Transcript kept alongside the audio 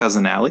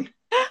Cousin Allie.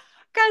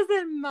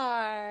 Cousin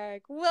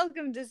Mark,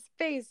 welcome to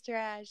Space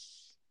Trash.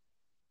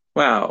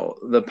 Wow,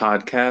 the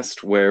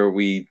podcast where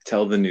we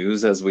tell the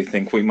news as we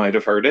think we might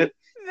have heard it.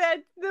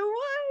 That's the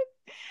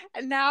one.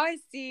 And now I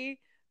see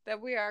that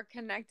we are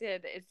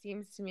connected, it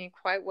seems to me,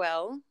 quite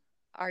well.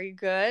 Are you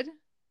good?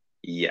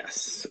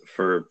 Yes,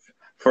 for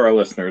our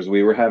listeners,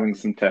 we were having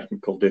some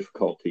technical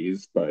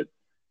difficulties, but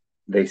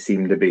they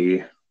seem to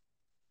be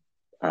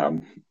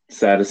um,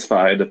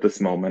 satisfied at this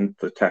moment.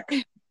 The tech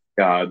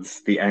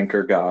gods, the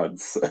anchor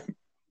gods.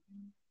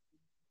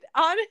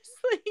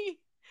 Honestly,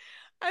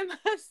 I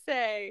must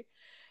say,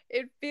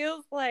 it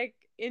feels like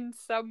in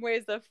some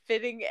ways a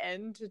fitting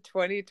end to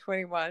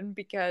 2021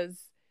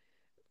 because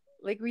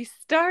we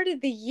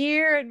started the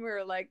year and we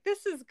were like,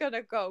 this is going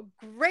to go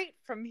great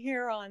from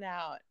here on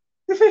out.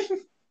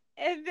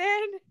 And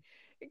then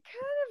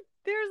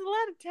there's a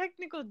lot of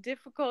technical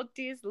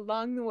difficulties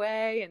along the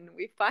way, and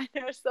we find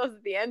ourselves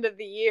at the end of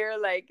the year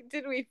like,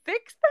 did we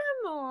fix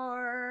them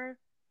or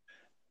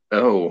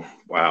Oh,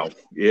 wow.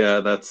 Yeah,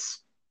 that's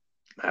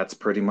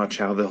pretty much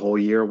how the whole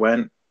year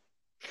went.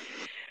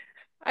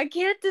 I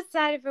can't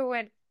decide if it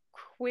went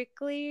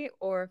quickly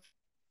or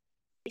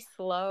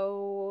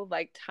slow,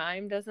 like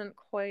time doesn't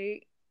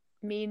quite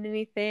mean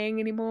anything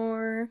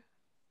anymore.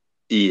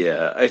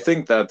 Yeah, I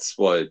think that's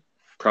what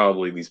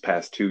probably these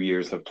past 2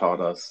 years have taught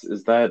us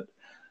is that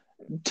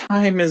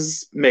time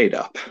is made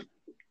up.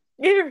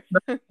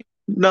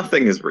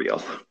 Nothing is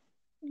real.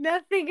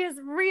 Nothing is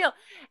real.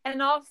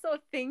 And also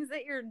things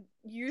that you're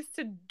used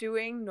to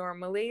doing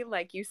normally,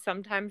 like you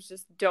sometimes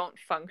just don't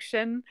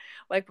function.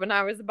 Like when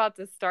I was about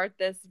to start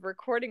this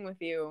recording with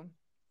you,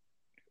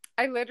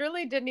 I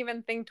literally didn't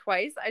even think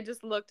twice. I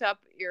just looked up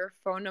your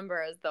phone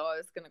number as though I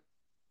was going to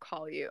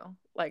call you,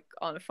 like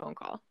on a phone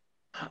call.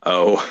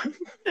 Oh,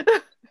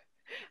 I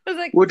was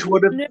like, which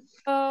would have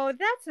no,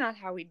 that's not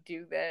how we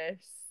do this.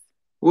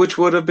 which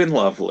would have been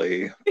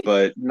lovely,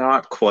 but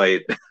not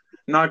quite,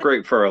 not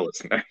great for our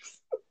listeners.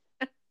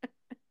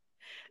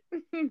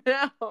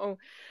 No,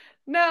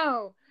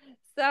 no.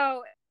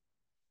 So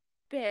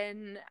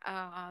been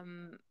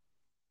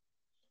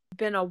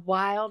been a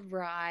wild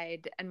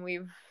ride, and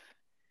we've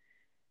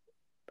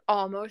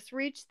almost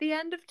reached the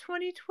end of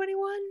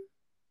 2021.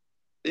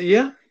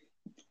 Yeah,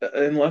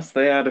 unless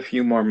they add a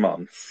few more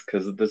months,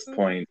 because at this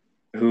point,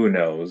 who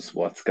knows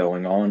what's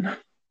going on.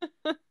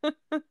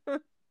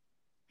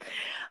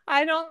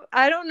 I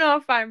don't know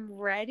if I'm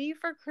ready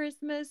for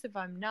Christmas, if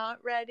I'm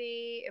not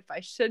ready, if I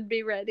should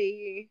be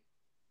ready.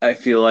 I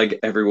feel like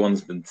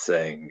everyone's been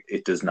saying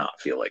it does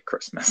not feel like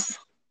Christmas.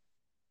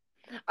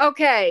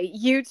 Okay,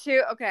 you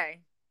two.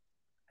 Okay.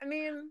 I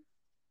mean,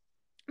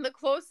 the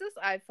closest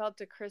I felt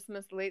to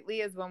Christmas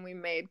lately is when we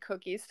made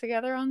cookies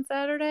together on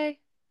Saturday.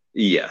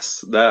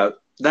 Yes, that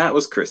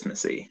was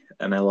Christmassy,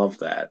 and I love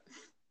that.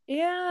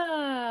 Yeah,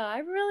 I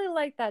really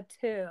like that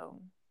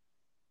too.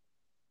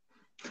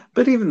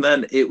 But even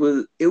then, it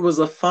was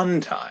a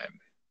fun time,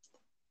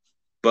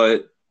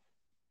 but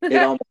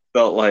it almost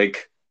felt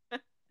like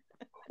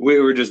we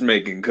were just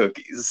making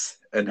cookies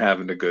and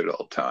having a good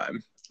old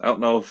time. I don't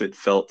know if it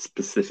felt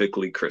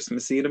specifically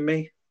Christmassy to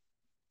me.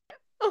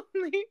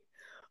 Only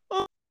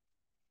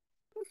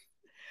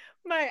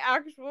my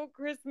actual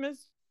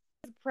Christmas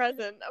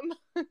present among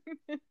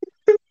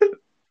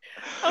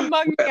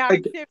the Like,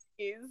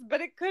 activities, but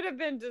it could have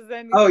been just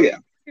oh yeah,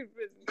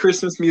 anything.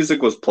 Christmas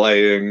music was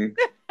playing.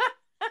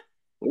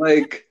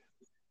 Like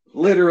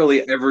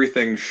literally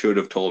everything should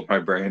have told my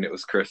brain it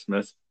was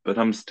Christmas, but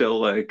I'm still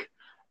like,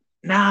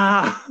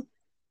 nah.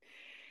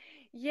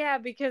 Yeah,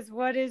 because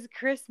what is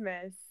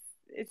Christmas?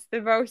 It's the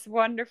most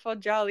wonderful,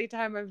 jolly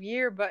time of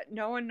year, but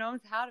no one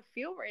knows how to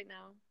feel right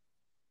now.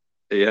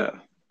 Yeah,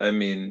 I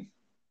mean,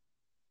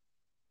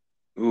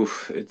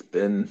 oof, it's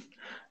been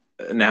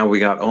now we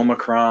got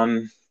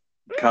Omicron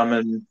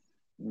coming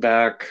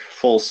back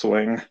full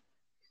swing.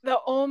 The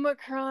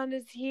Omicron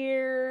is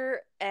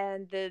here,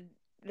 and the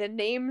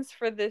names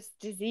for this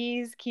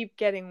disease keep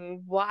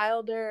getting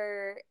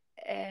wilder.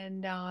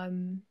 And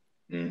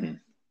Hmm.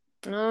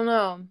 I don't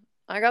know.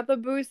 I got the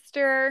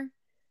booster.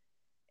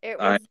 It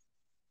I was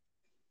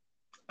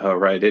Oh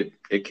right, it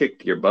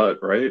kicked your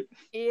butt, right?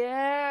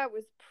 Yeah, it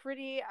was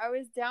pretty. I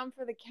was down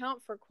for the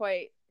count for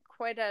quite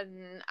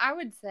an, I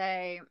would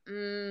say.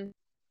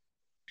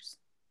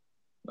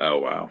 Oh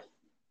wow.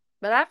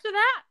 But after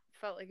that,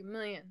 felt like a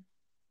million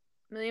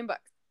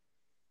bucks.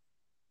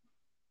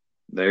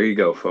 There you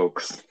go,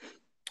 folks.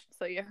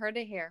 So you heard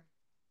it here.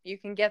 You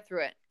can get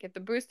through it. Get the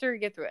booster,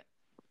 get through it.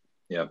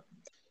 Yep.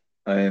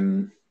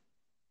 I'm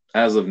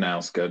as of now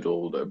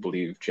scheduled, I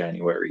believe,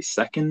 January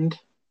 2nd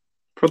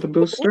for the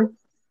booster.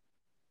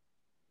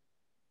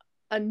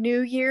 A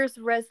New Year's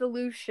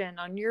resolution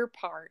on your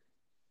part.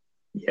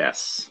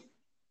 Yes.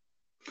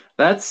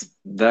 That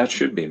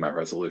should be my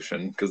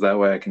resolution because that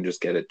way I can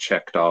just get it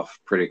checked off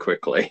pretty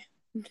quickly.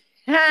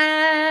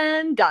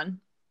 And done.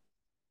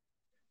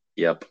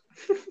 Yep.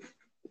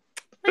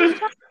 Nice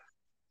job.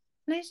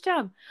 Nice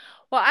job.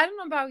 Well, I don't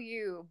know about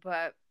you,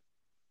 but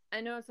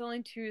I know it's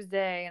only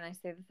Tuesday, and I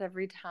say this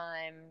every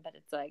time, but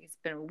it's like it's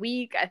been a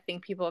week. I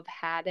think people have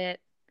had it.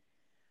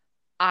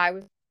 I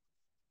was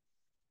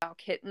about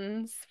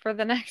kittens for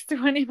the next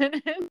 20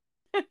 minutes.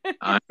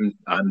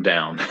 I'm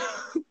down.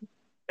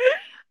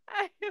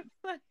 I'm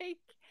like,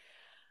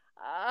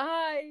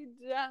 I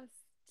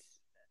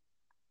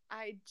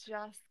I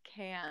just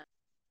can't.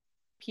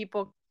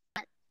 People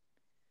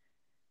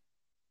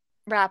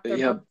wrap their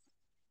Yep.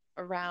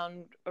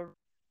 around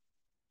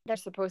they're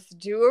supposed to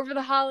do over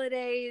the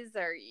holidays,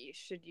 or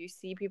should you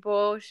see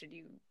people? Should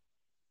you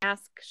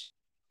ask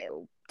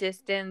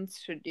distance?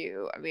 Should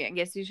you? I mean, I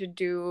guess you should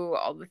do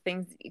all the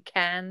things that you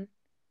can.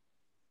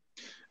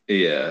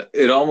 Yeah,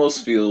 it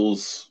almost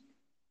feels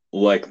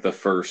like the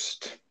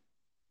first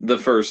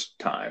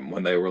time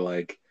when they were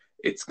like,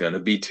 it's gonna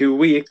be 2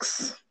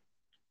 weeks.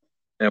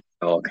 And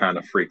we all kind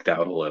of freaked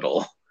out a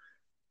little.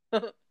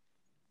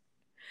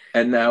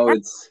 And now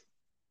it's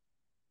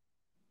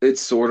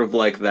sort of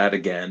like that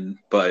again,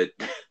 but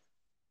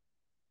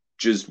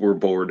just we're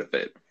bored of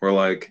it. We're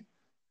like,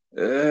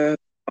 all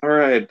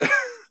right.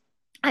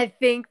 I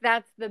think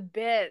that's the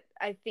bit.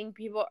 I think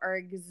people are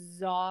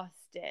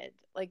exhausted.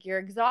 Like you're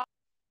exhausted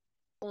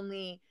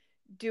only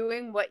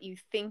doing what you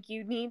think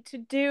you need to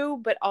do,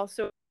 but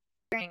also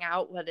figuring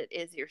out what it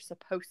is you're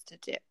supposed to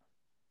do.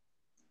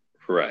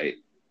 Right.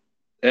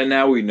 And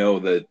now we know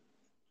that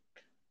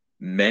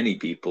many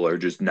people are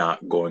just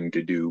not going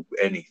to do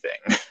anything.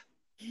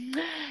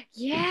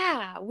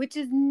 Yeah, which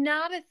is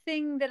not a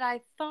thing that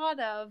I thought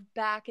of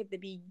back at the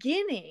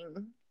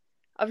beginning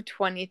of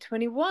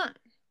 2021.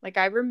 Like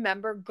I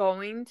remember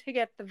going to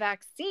get the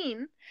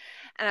vaccine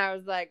and I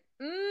was like,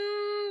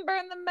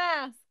 burn the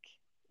mask.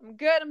 I'm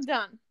good, I'm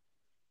done.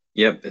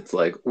 Yep, it's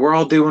like we're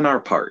all doing our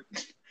part.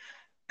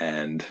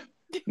 And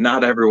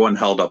not everyone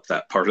held up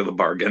that part of the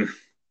bargain.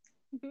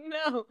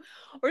 No.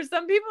 Or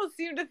some people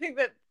seem to think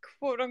that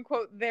quote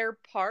unquote their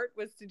part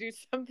was to do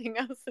something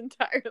else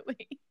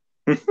entirely.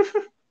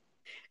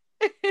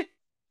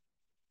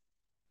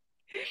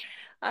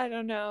 I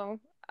don't know.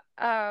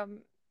 Um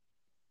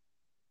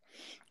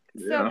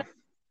so Yeah.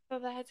 so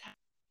that's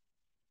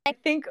I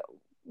think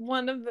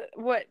one of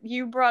what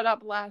you brought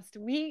up last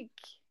week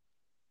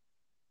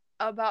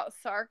about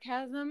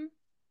sarcasm.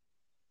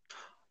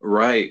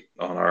 Right,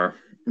 on our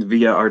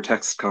via our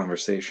text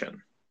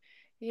conversation.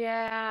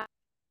 Yeah,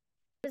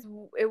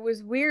 it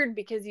was weird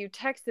because you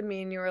texted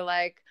me and you were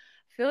like,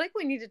 I feel like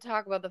we need to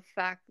talk about the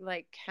fact,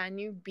 like, can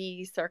you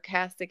be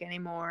sarcastic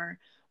anymore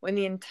when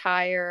the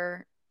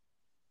entire.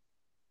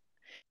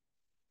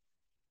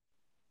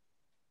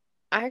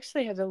 I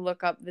actually had to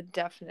look up the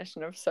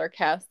definition of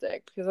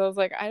sarcastic because I was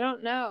like, I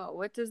don't know.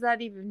 What does that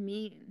even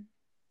mean?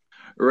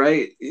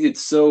 Right?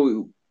 It's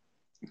so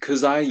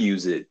because I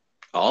use it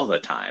all the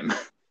time.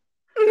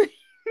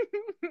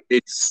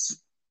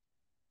 It's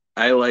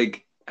I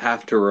like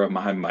have to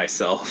remind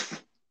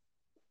myself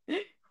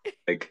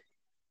like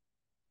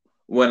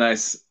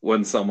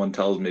when someone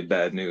tells me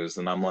bad news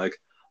and I'm like,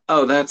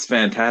 "Oh, that's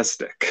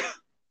fantastic."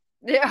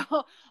 Yeah.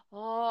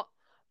 Oh,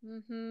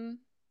 mm-hmm.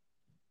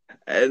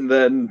 And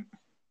then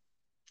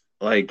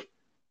like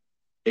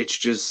it's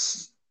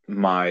just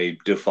my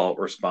default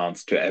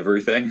response to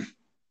everything.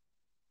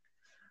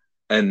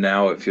 And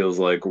now it feels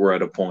like we're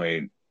at a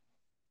point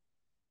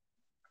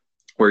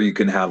where you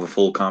can have a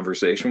full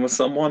conversation with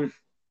someone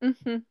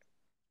Mm-hmm.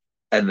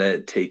 and then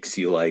it takes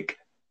you like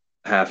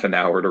half an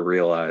hour to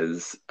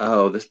realize,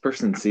 oh, this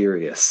person's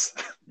serious.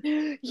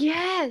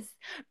 Yes,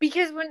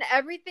 because when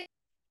everything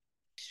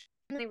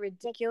is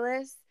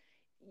ridiculous,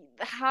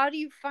 how do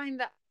you find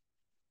that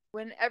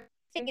when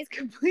everything is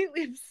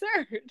completely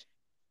absurd?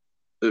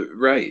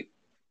 Right.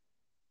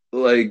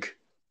 Like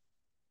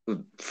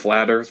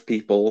flat earth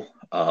people,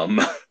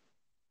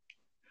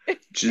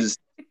 just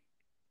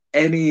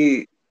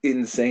any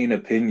insane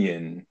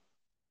opinion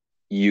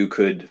you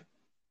could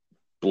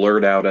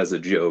blurt out as a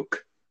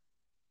joke,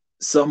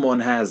 someone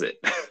has it.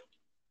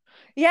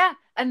 Yeah,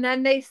 and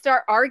then they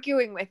start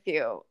arguing with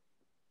you.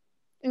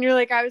 And you're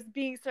like, I was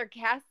being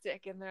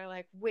sarcastic, and they're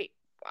like, wait,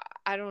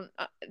 I don't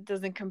it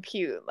doesn't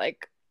compute.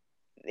 Like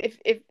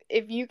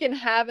if you can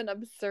have an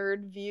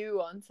absurd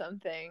view on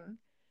something,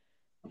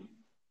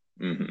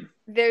 Mm-hmm.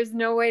 there's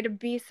no way to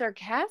be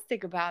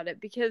sarcastic about it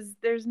because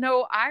there's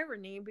no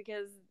irony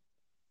because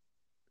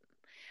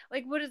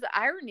like what does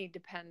irony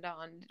depend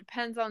on? It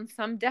depends on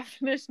some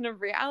definition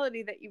of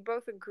reality that you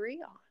both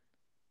agree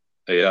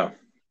on. Yeah.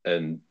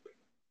 And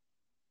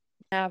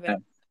Have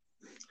it.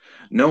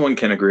 no one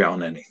can agree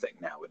on anything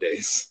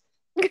nowadays.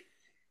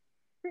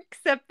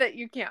 Except that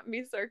you can't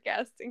be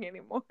sarcastic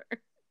anymore.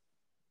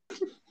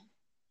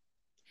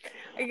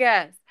 I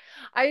guess.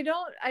 I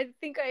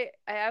think I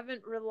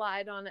haven't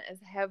relied on it as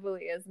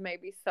heavily as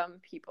maybe some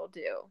people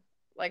do.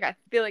 Like I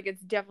feel like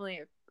it's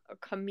definitely a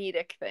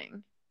comedic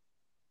thing.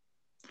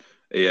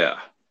 Yeah.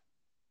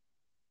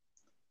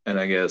 And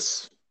I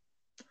guess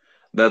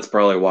that's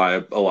probably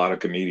why a lot of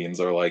comedians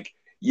are like,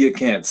 you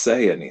can't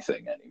say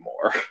anything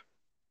anymore.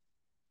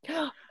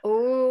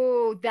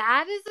 Oh,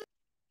 that is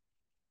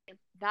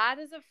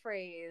a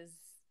phrase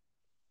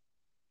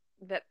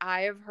that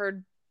I have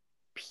heard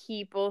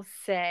people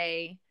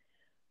say,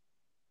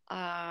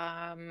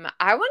 I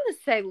want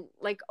to say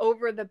like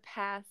over the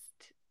past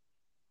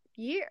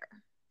year.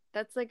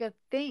 That's like a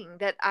thing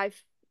that I've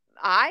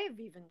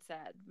even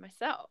said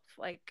myself,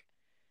 like,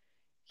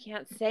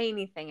 can't say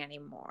anything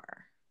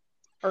anymore.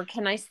 Or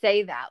can I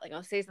say that? Like,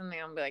 I'll say something,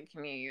 I'll be like,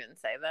 can you even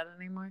say that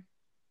anymore?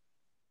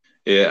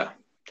 Yeah.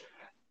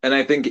 And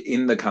I think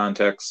in the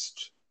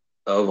context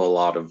of a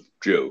lot of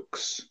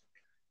jokes,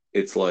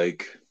 it's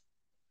like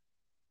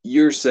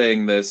you're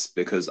saying this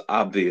because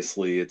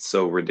obviously it's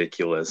so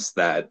ridiculous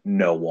that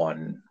no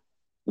one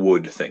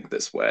would think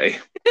this way.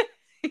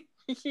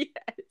 Yes.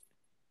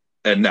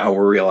 And now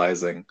we're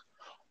realizing,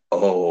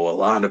 oh, a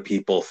lot of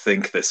people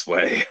think this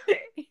way.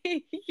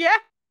 Yeah.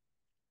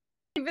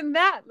 Even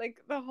that, like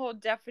the whole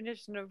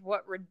definition of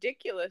what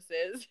ridiculous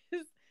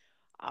is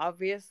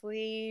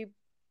obviously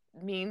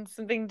means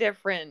something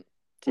different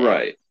to every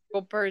Right.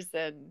 single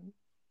person.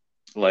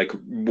 Like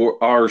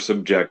our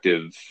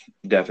subjective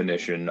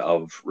definition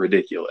of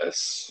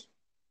ridiculous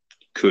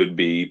could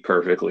be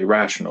perfectly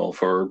rational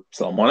for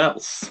someone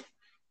else.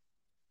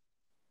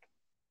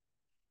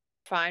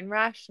 Define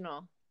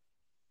rational.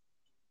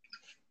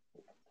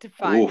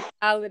 Define Ooh,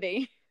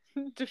 reality.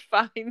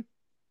 Define.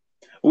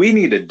 we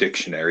need a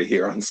dictionary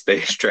here on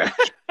Space Trash.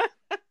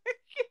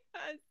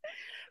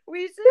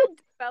 We should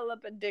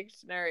develop a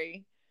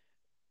dictionary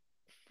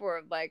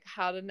for like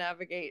how to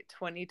navigate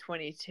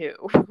 2022.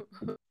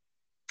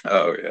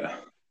 Oh yeah.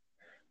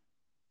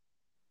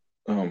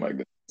 Oh my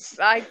goodness.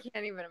 I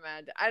can't even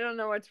imagine. I don't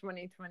know what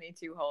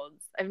 2022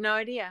 holds. I have no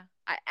idea.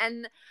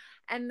 And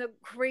the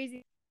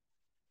crazy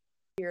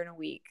year in a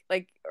week,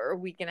 like, or a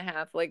week and a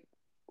half, like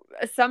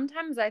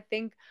sometimes I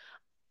think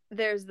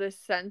there's this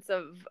sense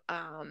of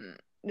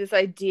this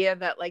idea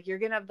that like you're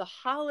gonna have the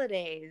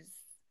holidays,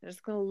 it's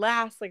gonna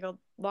last like a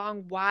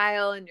long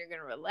while, and you're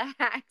gonna relax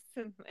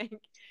and like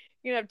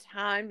you're gonna have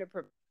time to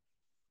prepare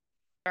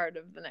start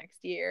of the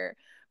next year.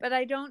 But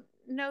I don't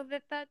know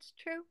that that's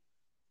true.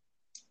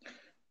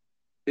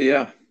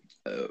 Yeah.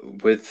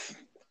 With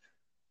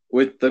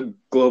the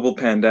global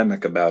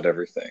pandemic about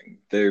everything,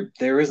 there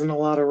isn't a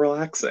lot of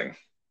relaxing.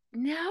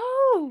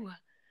 No,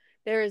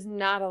 there is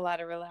not a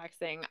lot of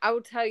relaxing. I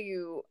will tell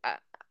you,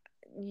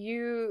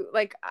 you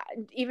like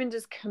even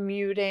just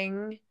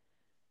commuting,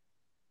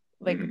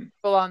 like Mm,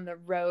 people on the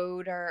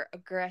road are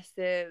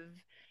aggressive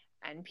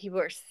and people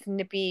are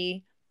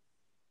snippy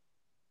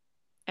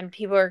and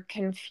people are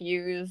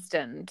confused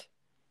and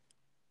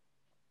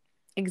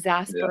yeah.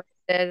 exasperated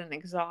and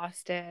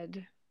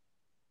exhausted.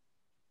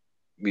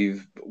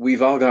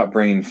 We've all got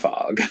brain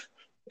fog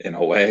in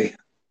a way.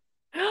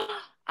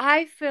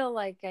 I feel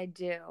like I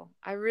do.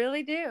 I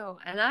really do.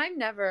 And I've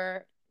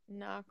never,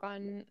 knock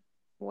on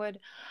wood,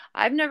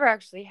 I've never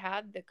actually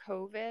had the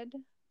COVID,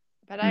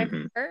 but I've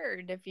Hmm.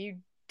 heard if you,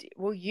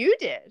 well, you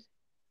did.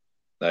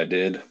 I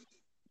did.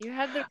 You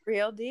had the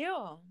real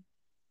deal.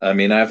 I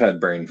mean, I've had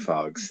brain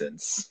fog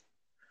since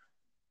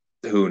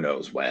who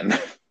knows when.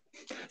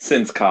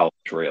 Since college,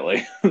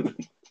 really.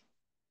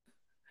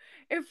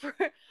 If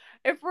we're,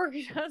 if we're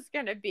just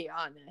gonna be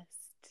honest.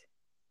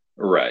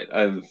 Right.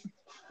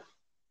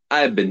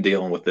 I've been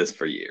dealing with this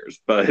for years,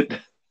 but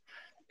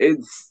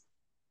it's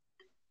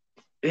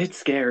it's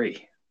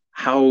scary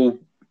how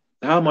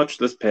much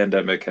this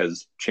pandemic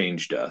has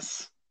changed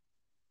us,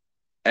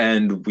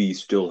 and we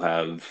still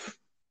have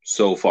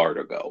so far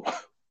to go.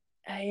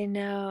 I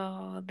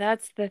know,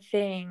 that's the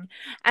thing.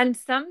 And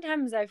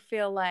sometimes I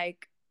feel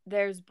like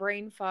there's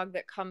brain fog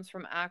that comes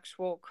from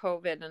actual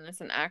COVID and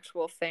it's an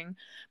actual thing.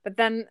 But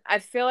then I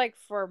feel like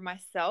for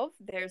myself,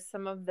 there's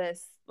some of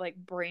this like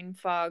brain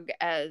fog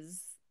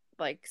as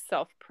like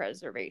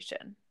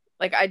self-preservation.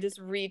 Like I just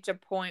reach a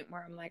point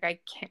where I'm like, I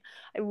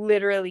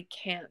literally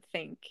can't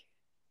think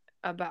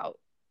about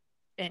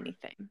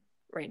anything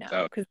right now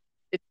Oh, because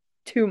it's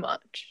too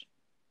much.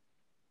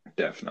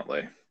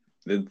 definitely.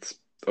 It's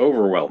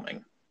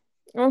overwhelming.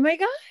 Oh my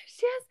gosh,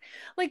 yes.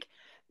 Like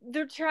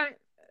they're trying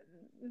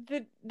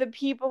the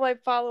people I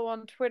follow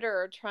on Twitter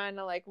are trying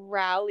to like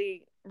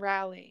rally.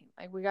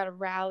 Like we got to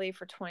rally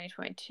for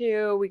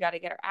 2022. We got to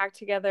get our act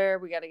together.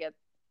 We got to get,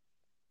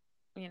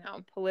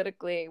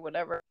 politically,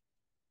 whatever,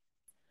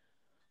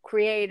 Mhm.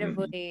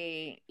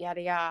 creatively,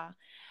 yada yada.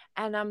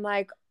 And I'm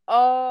like,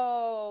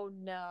 "Oh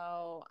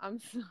no. I'm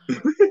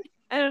sorry.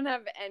 I don't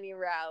have any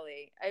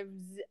rally. I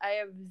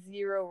have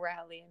zero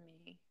rally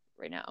in me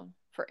right now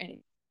for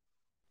any."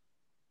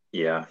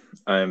 Yeah,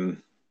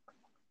 I'm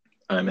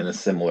I'm in a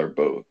similar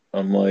boat.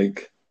 I'm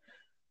like,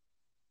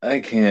 I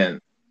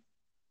can't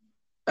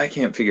I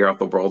can't figure out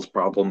the world's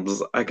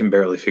problems. I can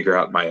barely figure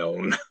out my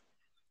own.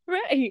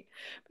 Right.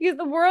 Because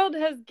the world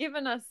has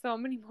given us so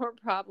many more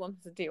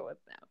problems to deal with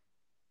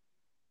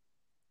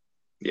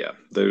Yeah,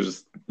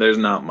 there's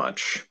not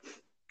much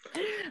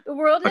now. The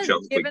world has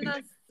else we given can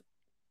us,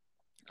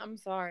 I'm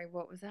sorry,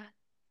 what was that?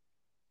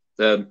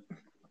 do.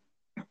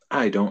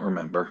 I don't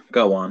remember.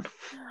 Go on.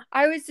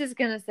 I was just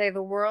going to say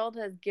the world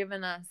has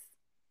given us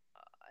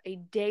a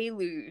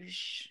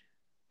deluge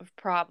of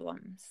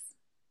problems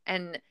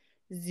and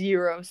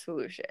zero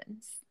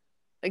solutions.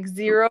 Like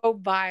zero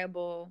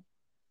viable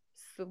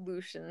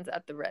solutions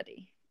at the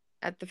ready,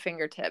 at the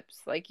fingertips.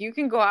 Like you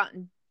can go out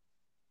and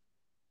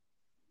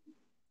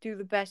do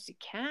the best you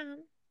can.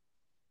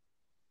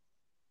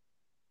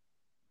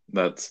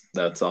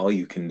 That's all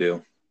you can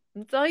do.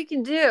 That's all you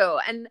can do.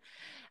 And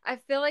I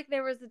feel like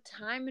there was a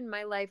time in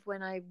my life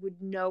when I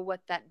would know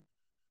what that,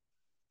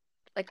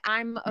 like,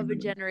 I'm of a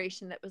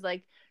generation that was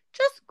like,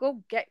 just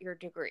go get your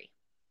degree.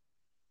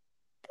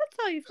 That's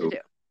all you have to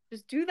do.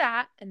 Just do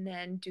that and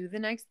then do the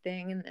next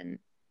thing and then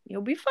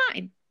you'll be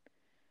fine.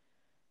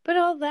 But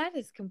all that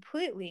is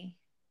completely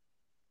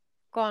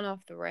gone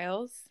off the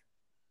rails.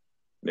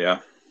 Yeah.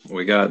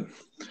 We got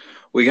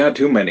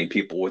too many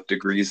people with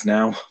degrees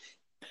now.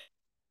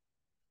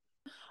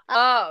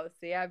 Oh,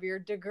 so you have your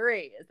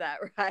degree, is that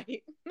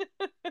right?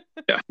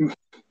 Yeah.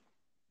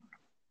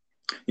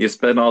 You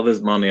spend all this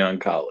money on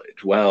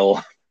college.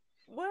 Well,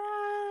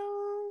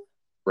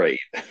 right.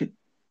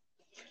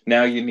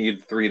 Now you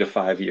need 3 to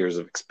 5 years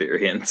of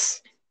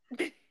experience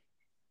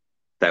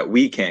that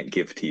we can't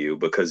give to you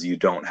because you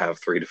don't have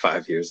 3 to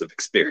 5 years of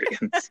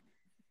experience.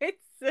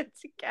 It's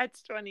such a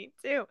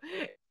catch-22.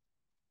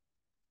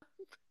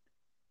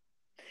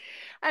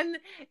 And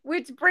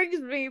which brings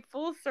me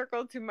full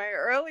circle to my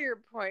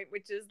earlier point,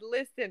 which is,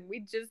 listen, we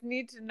just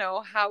need to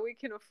know how we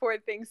can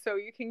afford things so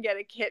you can get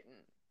a kitten.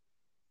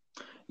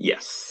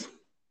 Yes.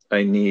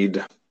 You need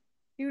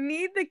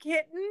the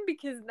kitten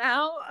because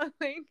now,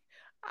 like,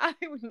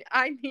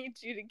 I need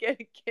you to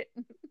get a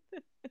kitten.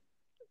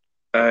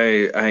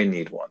 I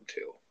need one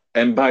too.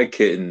 And by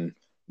kitten,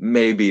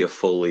 maybe a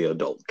fully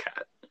adult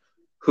cat.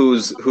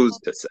 Who's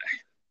to say?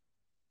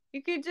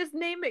 You could just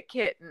name it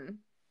Kitten.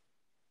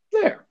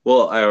 There.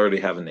 Well, I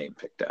already have a name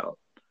picked out.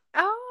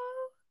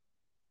 Oh.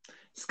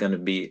 It's gonna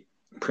be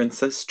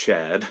Princess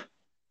Chad. Oh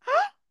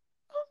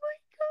my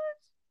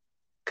gosh.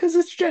 Because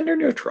it's gender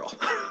neutral.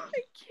 I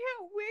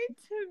can't wait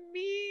to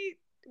meet.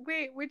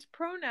 Wait, which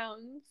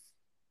pronouns?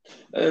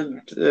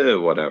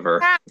 Whatever.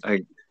 Cat.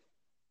 I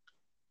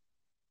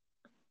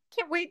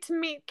can't wait to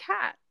meet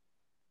Cat.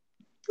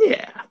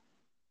 Yeah.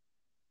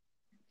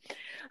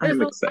 There's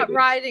a lot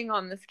riding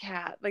on this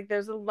cat. Like,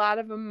 there's a lot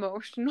of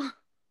emotional.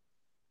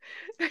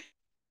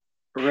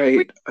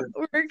 Right.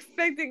 We're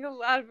expecting a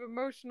lot of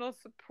emotional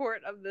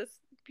support of this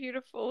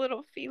beautiful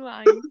little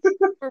feline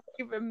before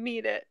we even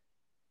meet it.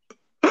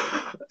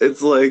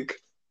 It's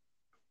like,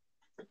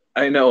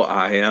 I know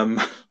I am.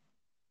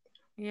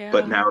 Yeah.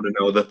 But now to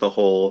know that the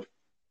whole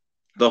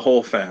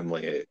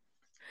family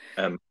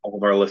and all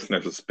of our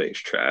listeners of Space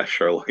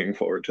Trash are looking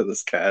forward to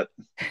this cat.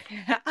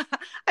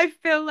 I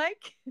feel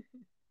like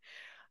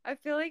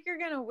you're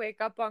gonna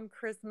wake up on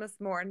Christmas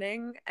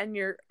morning and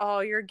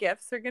all your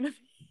gifts are gonna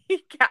be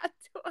cat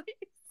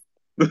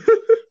toys.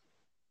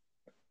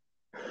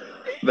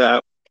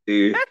 That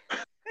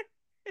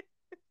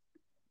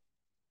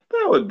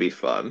would be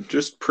fun,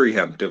 just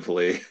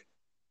preemptively.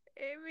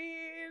 I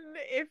mean,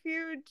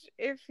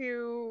 if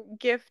you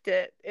gift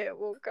it, it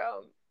will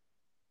come.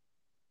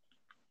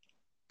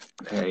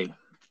 Hey,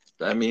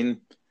 I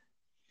mean,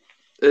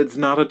 it's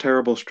not a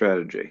terrible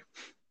strategy.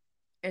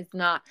 It's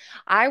not.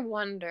 I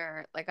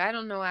wonder, like, I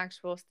don't know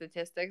actual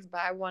statistics,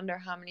 but I wonder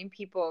how many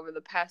people over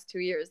the past 2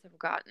 years have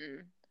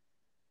gotten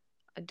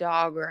a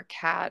dog or a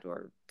cat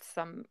or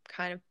some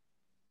kind of.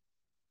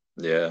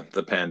 Yeah,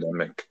 the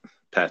pandemic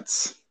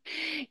pets.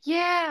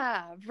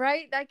 Yeah,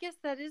 right? I guess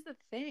that is a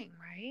thing,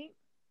 right?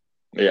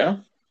 Yeah.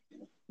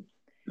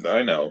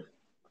 I know.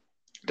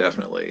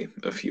 Definitely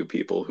a few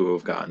people who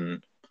have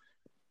gotten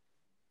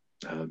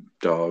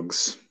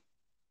dogs,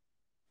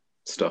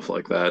 stuff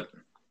like that.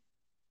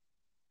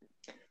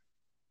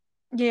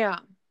 Yeah.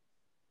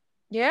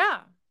 Yeah,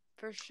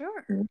 for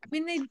sure. I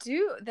mean, they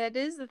do. That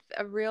is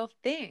a real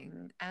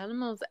thing.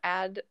 Animals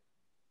add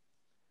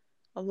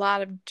a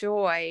lot of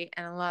joy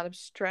and a lot of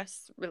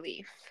stress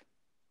relief.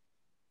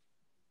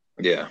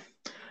 Yeah.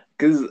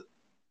 Because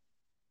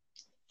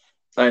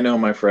I know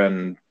my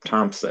friend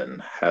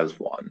Thompson has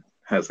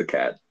a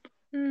cat.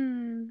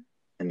 Mm.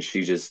 And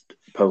she just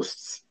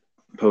posts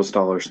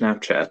all her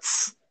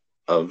Snapchats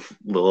of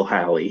little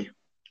Hallie.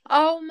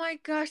 Oh my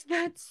gosh,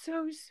 that's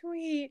so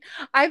sweet.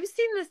 I've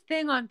seen this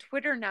thing on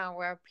Twitter now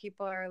where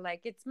people are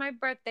like, it's my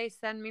birthday,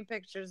 send me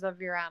pictures of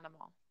your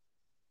animal.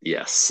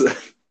 Yes,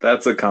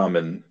 that's a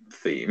common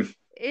theme.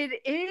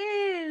 It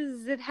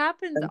is. It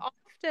happens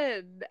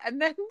often.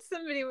 And then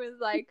somebody was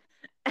like,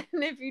 and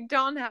if you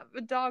don't have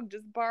a dog,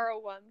 just borrow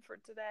one for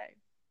today.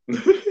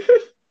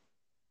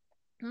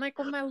 I'm like,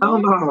 oh my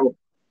lord.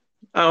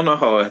 I don't know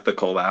how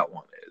ethical that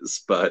one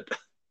is, but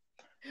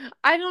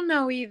I don't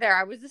know either.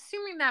 I was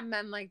assuming that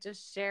meant like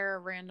just share a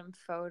random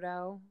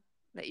photo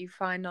that you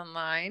find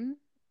online.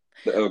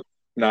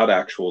 Not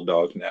actual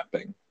dog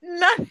napping.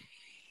 No,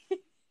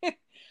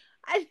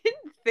 I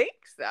didn't think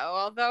so.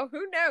 Although,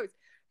 who knows?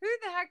 Who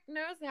the heck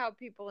knows how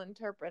people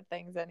interpret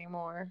things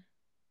anymore?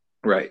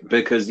 Right,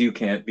 because you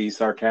can't be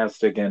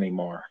sarcastic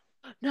anymore.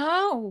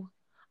 No,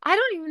 I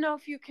don't even know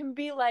if you can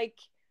be like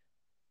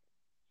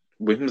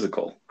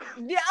whimsical.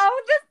 Yeah,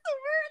 oh, that's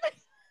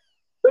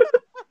the word.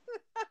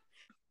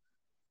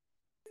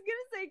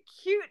 gonna say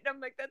cute, and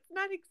I'm like, that's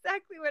not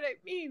exactly what I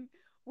mean.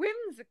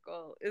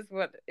 Whimsical is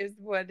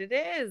what it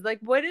is. Like,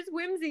 what is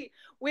whimsy?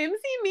 Whimsy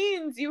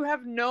means you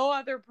have no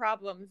other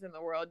problems in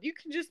the world. You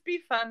can just be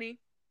funny.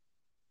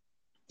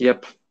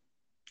 Yep.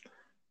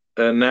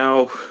 And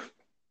now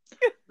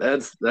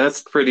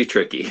that's pretty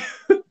tricky.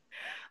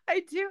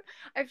 I do.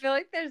 I feel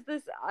like there's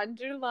this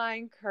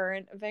underlying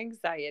current of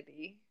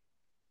anxiety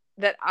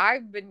that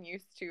I've been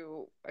used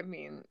to. I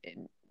mean,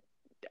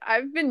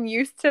 I've been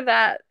used to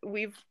that.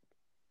 We've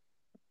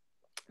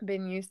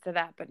been used to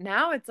that, but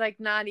now it's like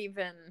not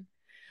even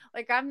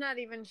like I'm not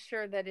even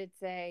sure that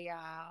it's a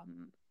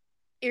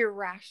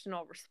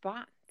irrational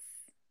response.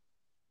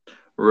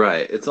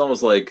 Right. It's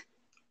almost like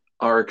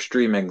our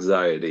extreme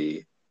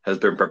anxiety has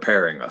been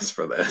preparing us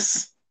for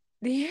this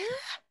Yeah.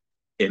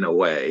 in a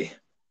way,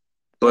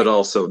 but Like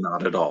also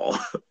not at all.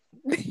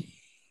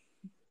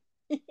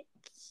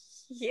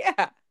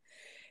 yeah.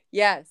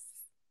 Yes.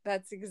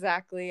 That's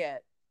exactly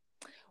it.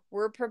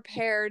 We're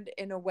prepared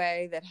in a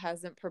way that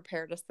hasn't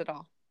prepared us at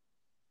all.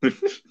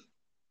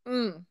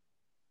 Mm.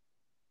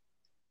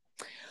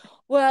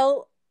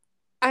 Well,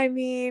 I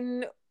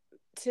mean,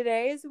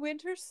 today is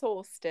winter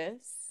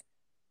solstice.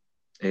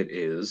 It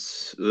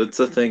is. That's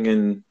a thing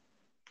in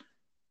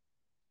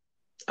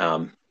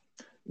um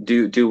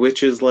do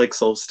witches like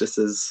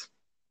solstices?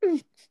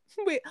 we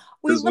we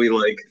Because love, we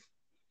like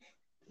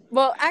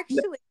well,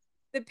 actually,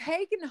 the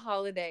pagan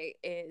holiday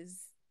is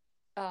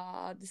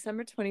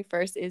December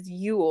 21st is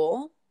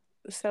Yule,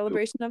 the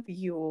celebration of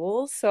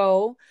Yule.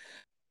 So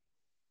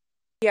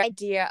the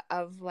idea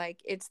of like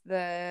it's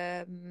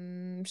the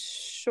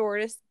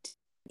shortest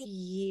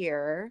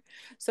year.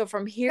 So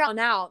from here on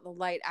out, the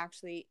light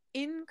actually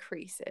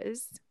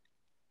increases.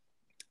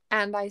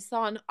 And I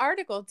saw an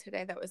article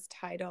today that was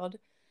titled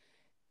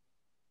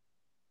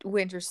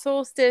Winter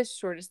Solstice,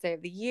 Shortest Day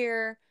of the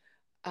Year.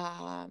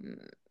 Um,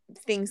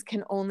 Things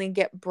can only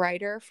get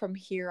brighter from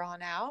here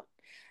on out.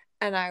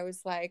 And I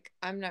was like,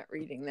 I'm not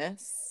reading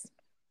this.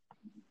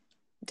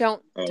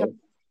 Don't, oh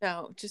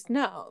no, just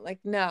no. Like,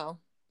 no,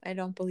 I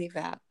don't believe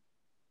that.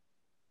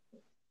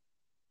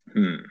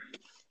 hmm.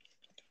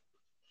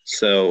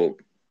 So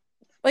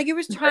Like, it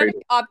was trying are, to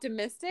be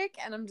optimistic,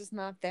 and I'm just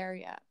not there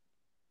yet.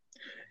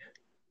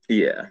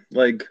 yeah,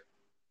 like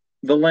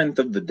the length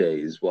of the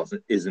days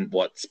isn't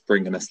what's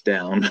bringing us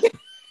down.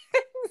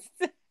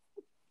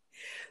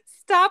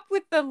 Stop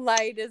with the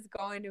light is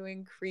going to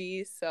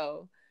increase.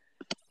 So,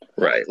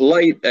 Right.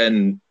 Light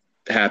and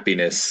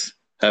happiness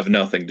have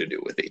nothing to do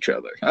with each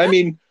other. I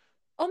mean,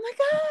 oh my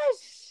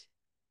gosh.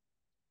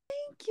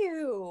 Thank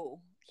you.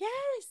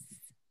 Yes.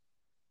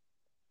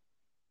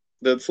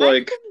 that's I've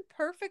like been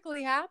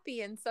perfectly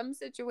happy in some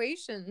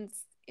situations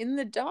in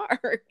the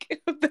dark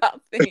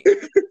about things.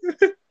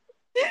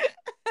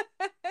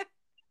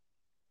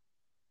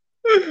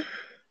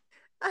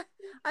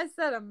 I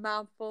said a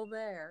mouthful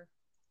there.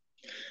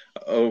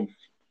 oh,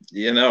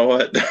 you know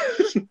what?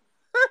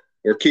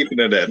 We're keeping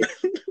it in.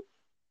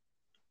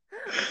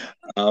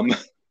 Um,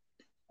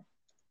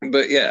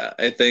 but yeah,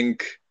 I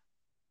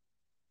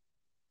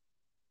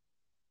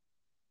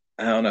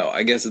don't know.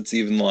 I guess it's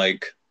even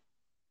like,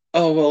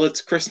 oh well,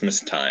 it's Christmas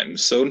time,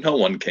 so no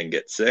one can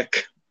get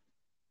sick.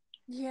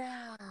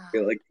 Yeah. I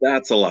feel like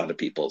that's a lot of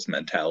people's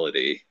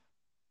mentality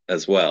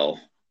as well.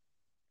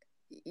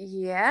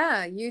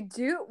 Yeah, you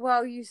do.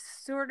 Well, you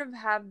sort of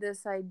have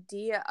this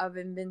idea of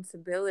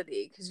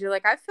invincibility because you're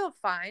like, I feel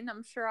fine.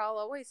 I'm sure I'll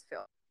always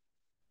feel.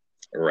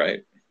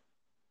 Right.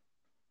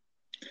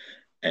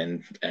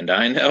 And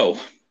I know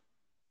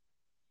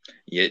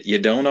you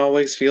don't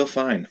always feel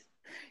fine.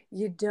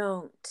 You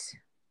don't.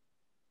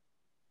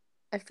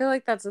 I feel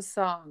like that's a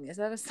song. Is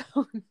that a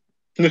song?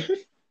 Is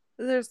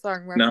there a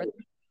song No, reference?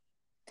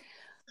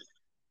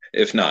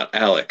 if not,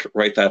 Alec,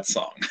 write that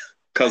song.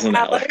 Cousin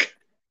Alex,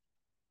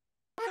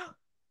 Alec.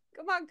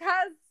 come on,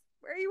 cuz.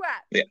 Where are you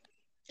Yeah.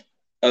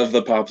 Of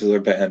the popular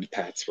band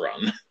Pat's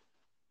Run.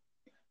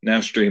 Now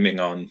streaming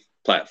on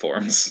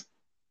platforms.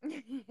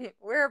 at?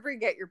 Wherever you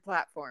get your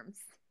platforms.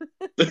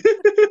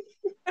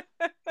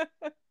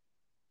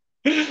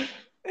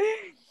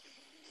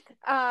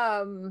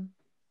 um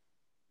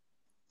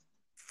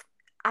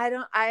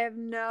I have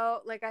no,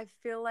 like, I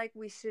feel like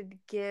we should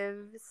give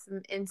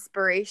some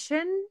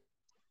inspiration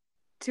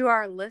to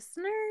our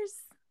listeners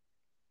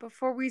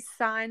before we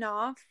sign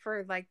off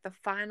for like the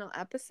final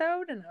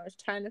episode. And I was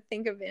trying to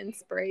think of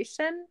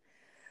inspiration.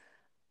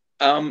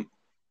 um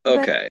But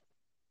okay.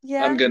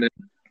 yeah. I'm gonna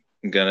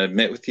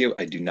admit with you,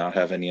 I do not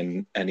have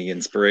any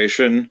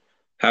inspiration.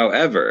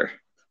 However,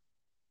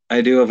 I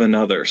do have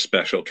another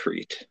special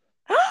treat.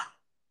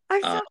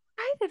 I'm Uh, so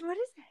excited. What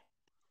is it?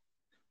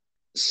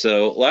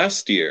 so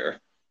last year,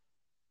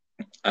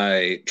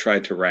 I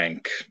tried to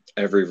rank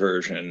every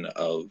version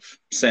of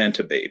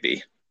Santa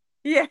Baby.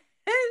 Yes,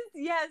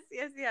 yes,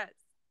 yes, yes.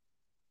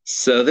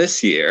 So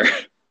this year,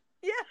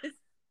 Yes.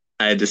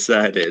 I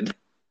decided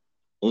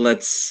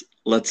let's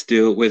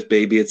do it with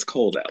Baby It's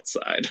Cold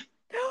Outside.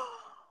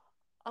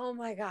 Oh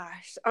my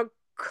gosh. A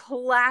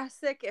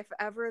classic if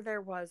ever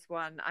there was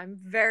one. I'm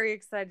very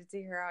excited to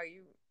hear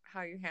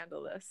how you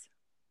handle this.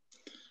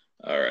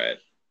 All right.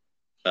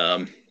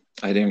 Um,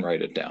 I didn't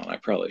write it down. I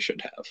probably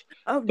should have.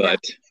 Oh no. But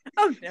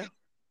Oh no.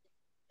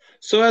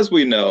 so as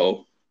we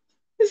know,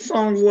 this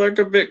song's like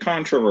a bit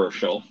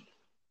controversial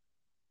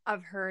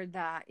I've heard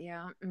that,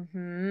 yeah.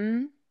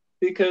 Mm-hmm.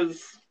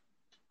 because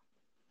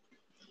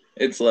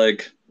it's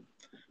like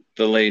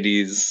the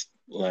lady's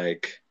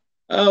like,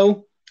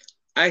 "Oh,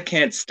 I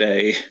can't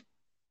stay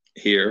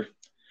here,"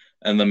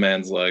 and the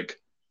man's like,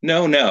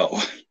 "No,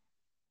 no,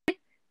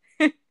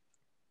 it's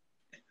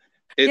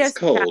Yes, Kat.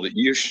 cold.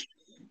 You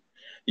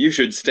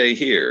should stay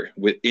here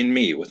with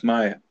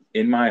my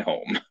in my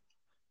home."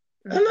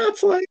 And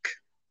that's like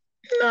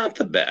not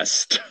the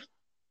best.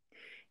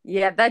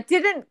 Yeah, that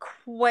didn't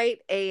quite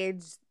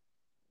age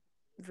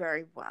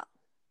very well.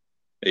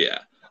 Yeah.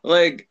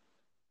 Like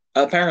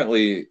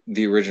apparently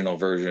the original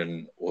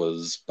version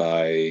was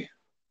by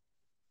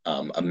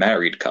a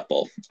married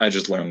couple. I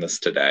just learned this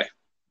today.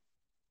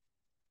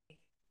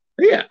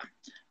 Yeah.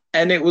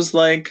 And it was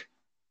like,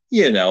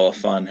 a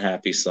fun,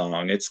 happy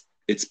song. It's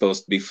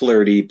supposed to be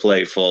flirty,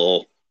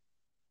 playful,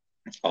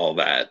 all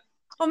that.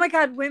 Oh my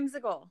God,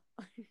 whimsical.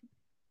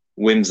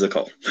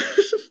 Whimsical.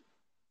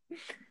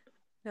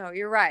 No,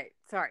 you're right.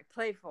 Sorry,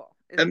 playful.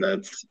 and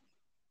that's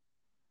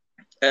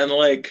and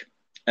like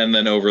and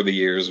then over the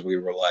years we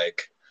were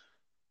like,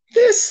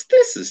 this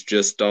is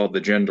just all the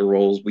gender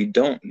roles we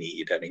don't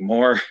need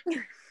anymore.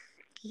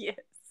 Yes.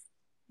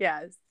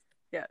 Yes.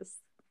 Yes.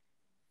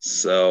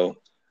 So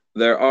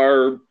there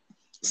are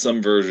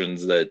some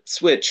versions that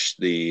switch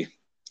the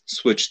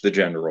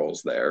gender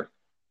roles there,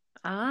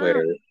 Ah.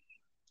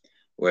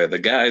 where the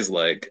guy's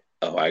like,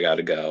 "Oh, I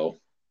gotta go,"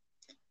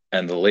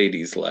 and the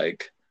lady's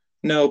like,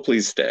 "No,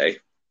 please stay."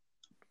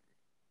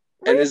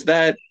 And Really? is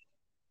that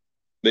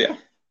yeah? I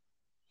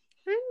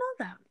didn't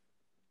know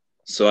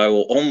So I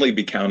will only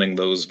be counting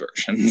those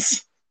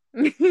versions.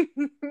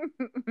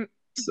 that.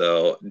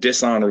 So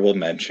dishonorable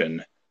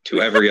mention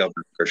to every other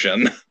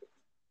version.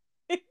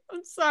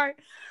 I'm sorry.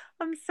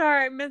 I'm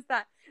sorry. I missed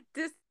that.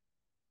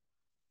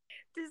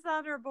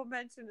 Dishonorable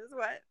mention is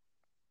what?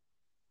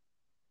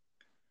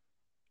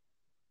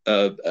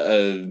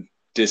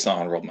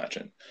 Dishonorable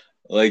mention.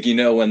 Like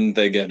when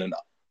they get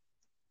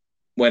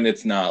when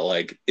it's not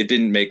like it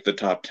didn't make the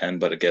top 10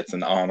 but it gets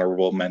an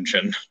honorable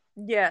mention.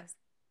 Yes.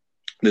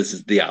 This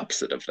is the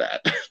opposite of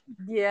that.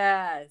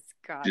 Yes.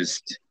 Got it.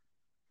 Just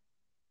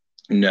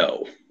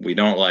no, we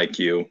don't like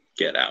you.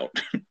 Get out.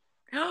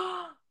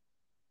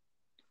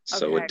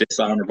 So a Okay.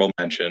 dishonorable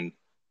mention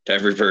to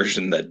every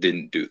version that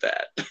didn't do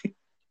that.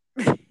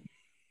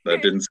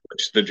 That didn't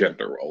switch the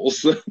gender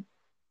roles. It's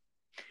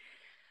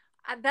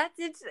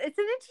an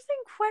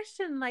interesting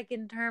question, like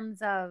in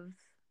terms of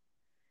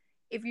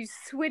if you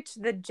switch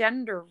the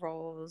gender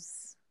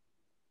roles,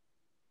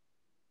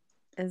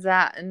 is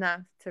that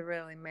enough to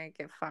really make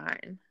it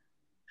fine?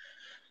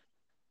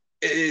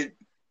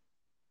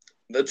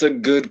 That's a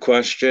good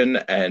question,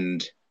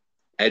 and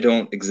I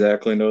don't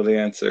exactly know the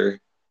answer.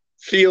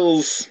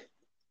 Feels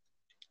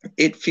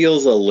it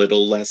feels a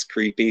little less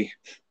creepy.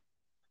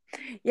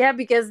 Yeah,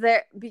 because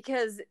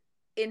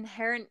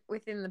inherent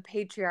within the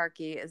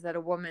patriarchy is that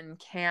a woman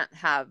can't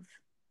have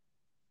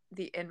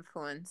the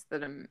influence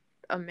that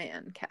a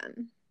man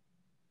can.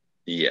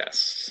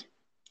 Yes.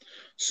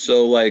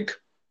 So like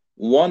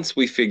once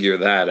we figure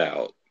that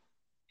out,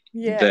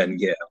 Yeah. then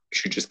yeah, we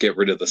should just get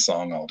rid of the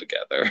song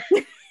altogether.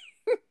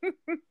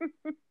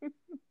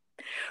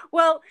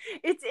 Well,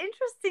 it's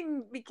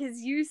interesting because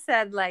you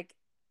said like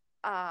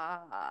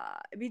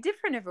it'd be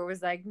different if it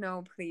was like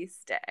no, please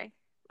stay.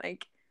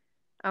 Like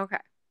okay.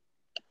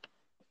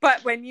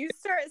 But when you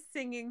start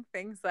singing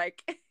things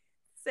like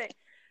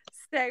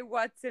say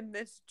what's in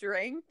this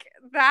drink,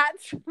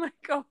 that's like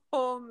a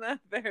whole nother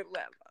level.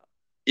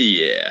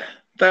 Yeah.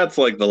 That's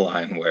like the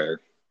line where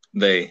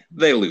they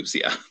lose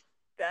you.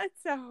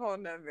 That's a whole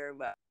nother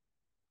level.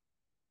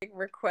 Like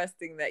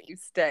requesting that you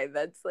stay.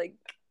 That's like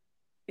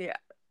yeah.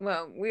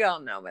 Well, we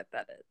all know what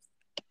that is.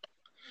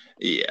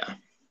 Yeah.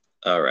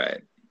 All right.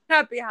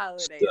 Happy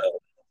holidays. So,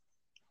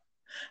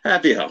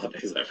 happy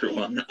holidays,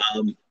 everyone.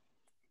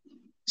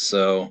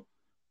 So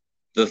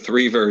the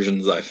three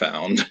versions I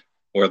found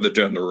where the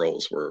gender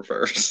roles were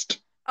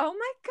reversed. Oh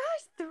my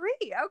gosh,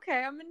 3.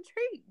 Okay, I'm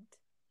intrigued.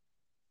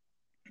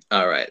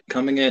 All right,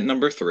 coming in at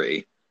number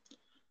 3,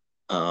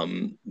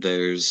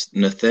 there's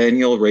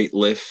Nathaniel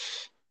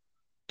Rateliff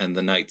and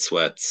the Night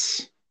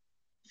Sweats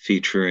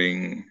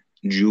featuring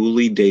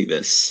Julie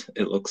Davis,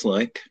 it looks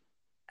like.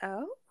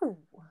 Oh.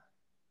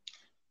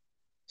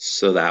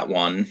 So that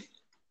one,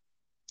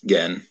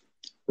 again,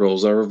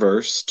 roles are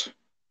reversed.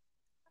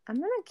 I'm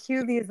gonna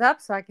cue these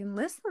up so I can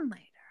listen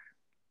later.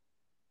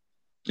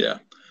 Yeah.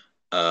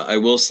 I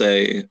will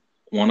say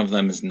one of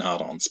them is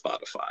not on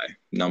Spotify,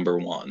 number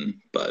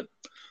 1, but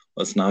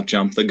let's not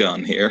jump the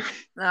gun here.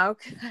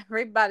 Okay,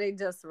 everybody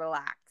just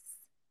relax.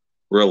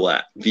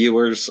 Relax.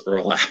 Viewers,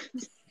 relax.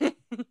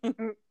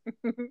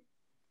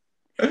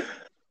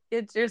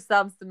 Get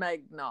yourself some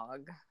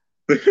eggnog.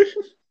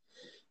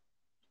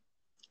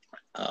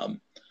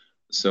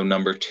 So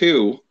number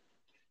 2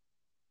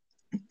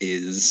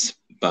 is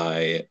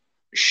by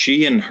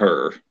She and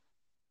Her,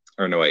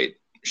 or no, wait,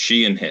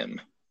 She and Him.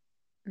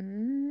 I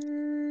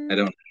Mm.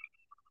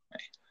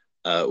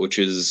 don't, which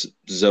is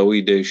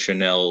Zoe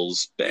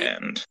Deschanel's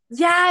band.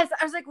 Yes,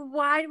 I was like,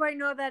 why do I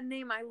know that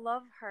name? I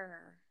love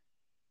her.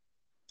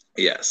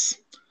 Yes.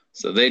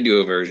 So they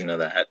do a version of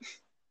that.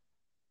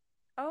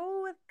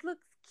 Oh, it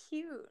looks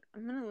cute.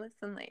 I'm gonna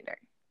listen later.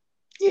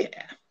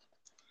 Yeah.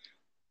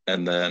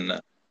 And then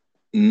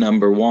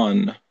number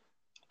one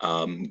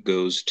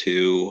goes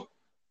to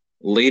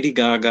Lady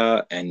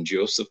Gaga and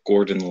Joseph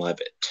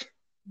Gordon-Levitt.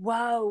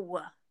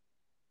 Whoa.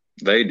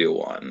 They do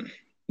one.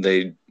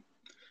 They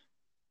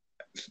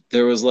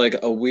There was like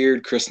a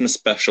weird Christmas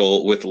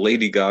special with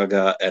Lady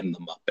Gaga and the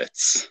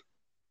Muppets.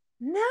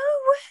 No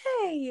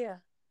way.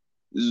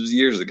 This was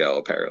years ago,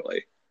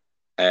 apparently.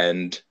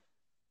 And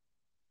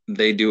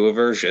they do a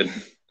version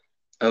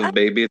I, of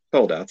Baby It's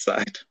Cold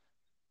Outside.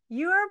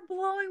 you are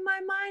blowing my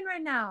mind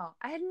right now.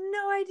 I had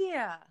no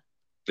idea.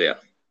 Yeah.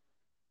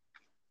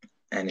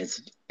 And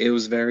it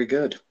was very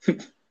good.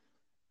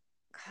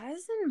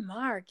 Cousin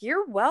Mark,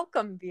 you're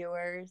welcome,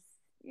 viewers.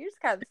 You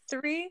just got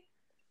 3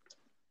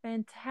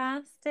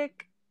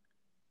 fantastic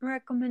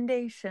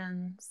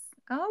recommendations.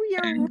 Oh,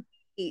 you're And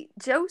right.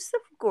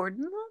 Joseph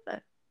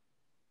Gordon-Levitt.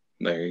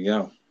 there you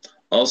go.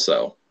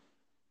 Also,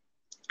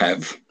 I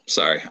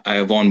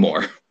have one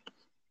more.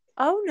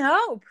 Oh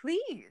no,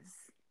 please.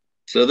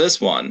 So this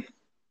one,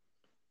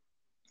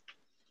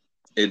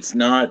 it's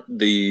not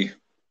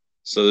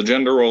so the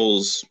gender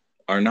roles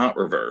are not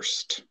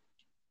reversed.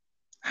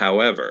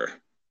 However,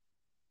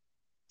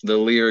 the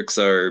lyrics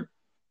are,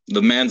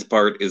 the man's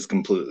part is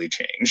completely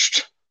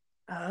changed.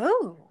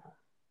 Oh.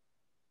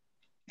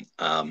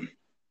 Um,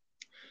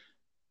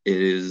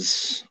 it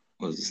is,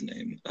 what's his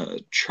name?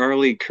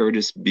 Charlie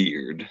Curtis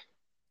Beard.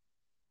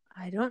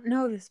 I don't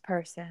know this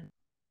person.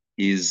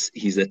 He's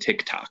a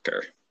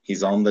TikToker.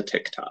 He's on the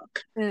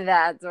TikTok.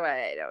 That's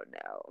why I don't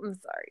know. I'm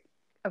sorry.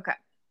 Okay.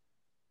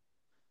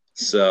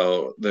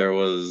 So there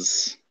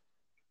was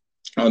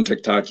on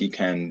TikTok you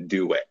can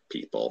duet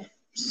people.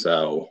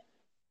 So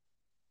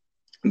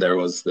there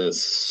was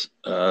this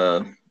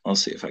I'll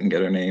see if I can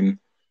get her name.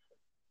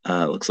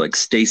 Looks like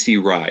Stacy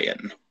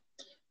Ryan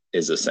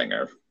is a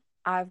singer.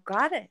 I've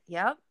got it.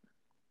 Yep.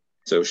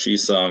 So she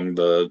sung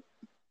the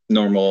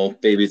normal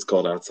Baby It's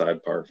Cold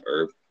Outside part,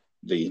 or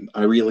the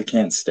I Really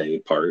Can't Stay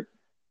part.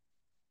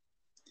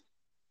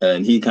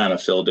 And he kind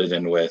of filled it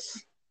in with,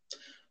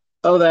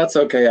 oh, that's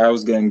okay. I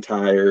was getting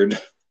tired.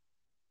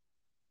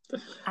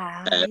 And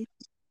I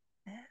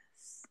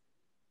this.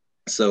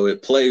 so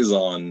it plays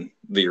on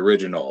the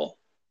original,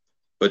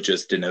 but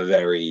just in a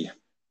very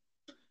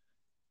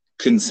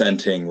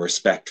consenting,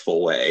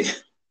 respectful way.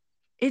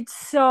 It's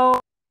so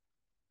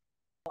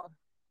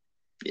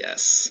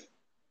Yes.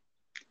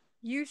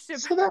 you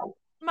should So that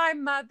my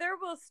mother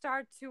will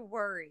start to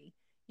worry.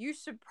 You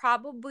should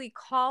probably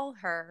call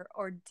her,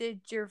 or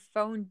did your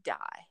phone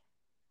die?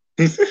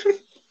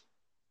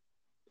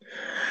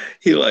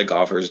 he like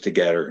offers to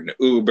get her an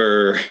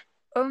Uber.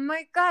 Oh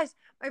my gosh,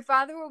 my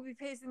father will be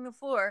pacing the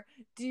floor.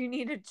 Do you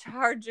need a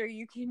charger?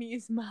 You can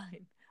use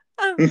mine.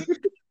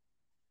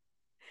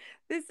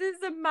 This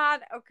is a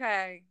mod.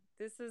 Okay,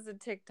 this is a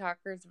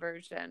TikToker's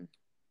version.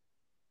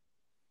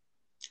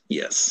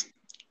 Yes.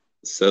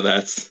 So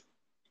that's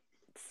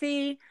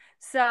See,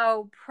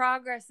 so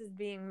progress is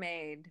being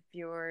made,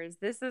 viewers.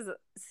 This is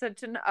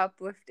such an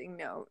uplifting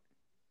note.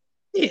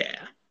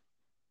 yeah.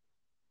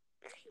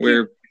 You,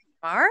 We're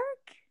Mark?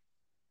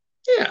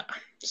 yeah.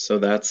 So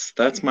that's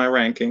my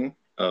ranking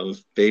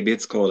of Baby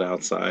It's Cold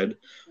Outside.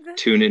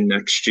 Tune in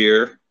next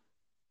year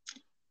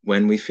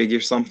when we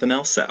figure something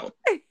else out.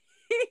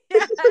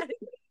 Yes.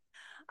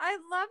 I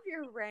love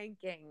your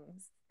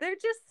rankings. They're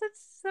just such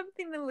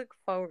something to look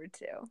forward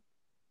to.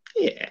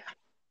 Yeah.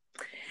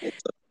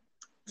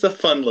 It's a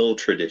fun little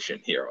tradition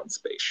here on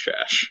Space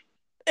Trash.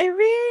 I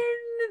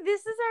mean,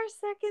 this is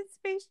our second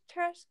Space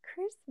Trash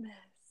Christmas.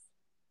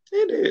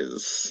 It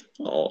is.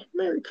 Oh,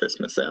 Merry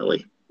Christmas,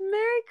 Allie.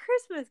 Merry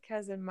Christmas,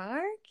 Cousin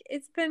Mark.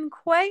 It's been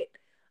quite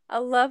a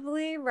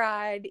lovely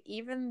ride,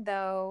 even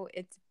though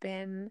it's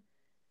been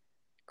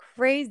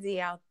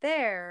crazy out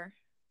there.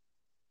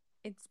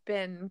 It's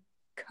been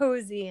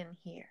cozy in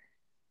here.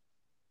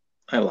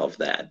 I love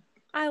that.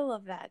 I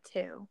love that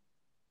too.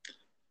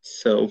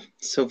 So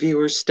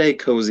viewers, stay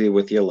cozy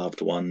with your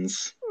loved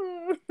ones.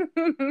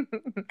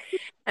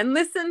 And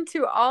listen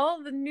to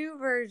all the new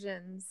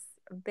versions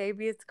of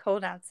Baby It's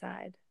Cold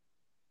Outside.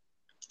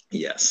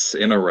 Yes,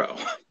 in a row.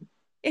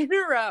 In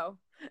a row.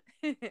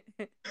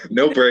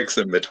 No breaks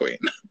in between.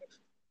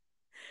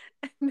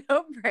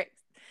 No breaks.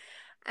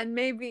 And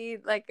maybe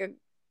like a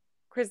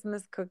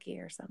Christmas cookie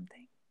or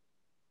something.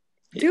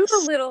 Yes. Do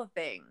the little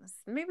things.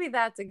 Maybe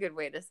that's a good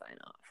way to sign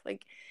off.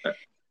 Like,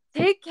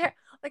 take care.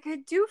 Like, I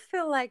do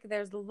feel like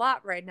there's a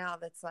lot right now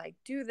that's like,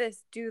 do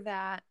this, do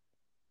that.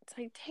 It's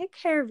like, take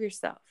care of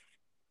yourself.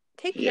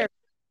 Take care.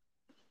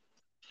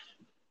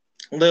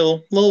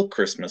 Little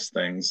Christmas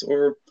things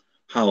or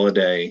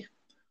holiday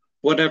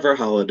whatever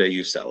holiday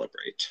you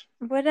celebrate.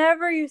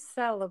 Whatever you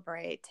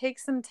celebrate, take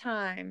some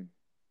time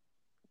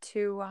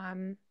to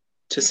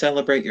To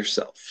celebrate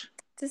yourself.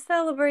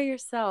 celebrate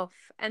yourself,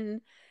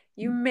 and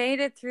you made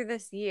it through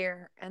this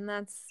year, and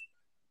that's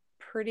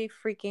pretty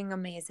freaking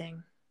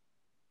amazing.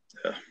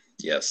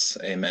 Yes,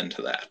 amen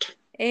to that.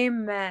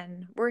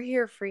 Amen. We're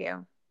here for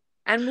you.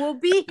 And we'll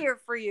be here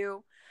for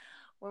you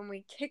when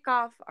we kick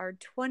off our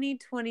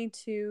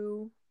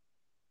 2022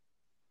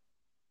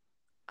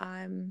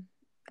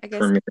 I guess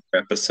Premiere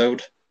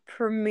episode.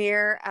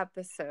 premiere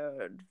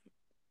episode.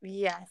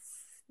 Yes.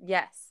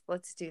 Yes,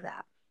 let's do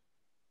that.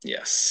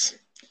 Yes.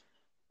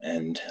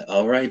 And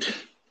all right.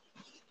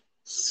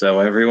 So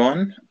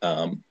everyone,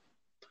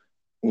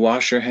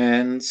 wash your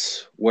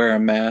hands, wear a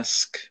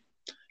mask,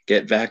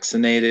 get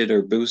vaccinated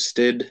or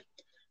boosted,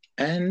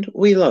 and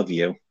we love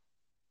you.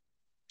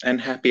 And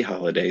happy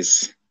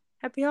holidays.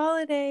 Happy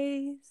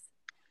holidays.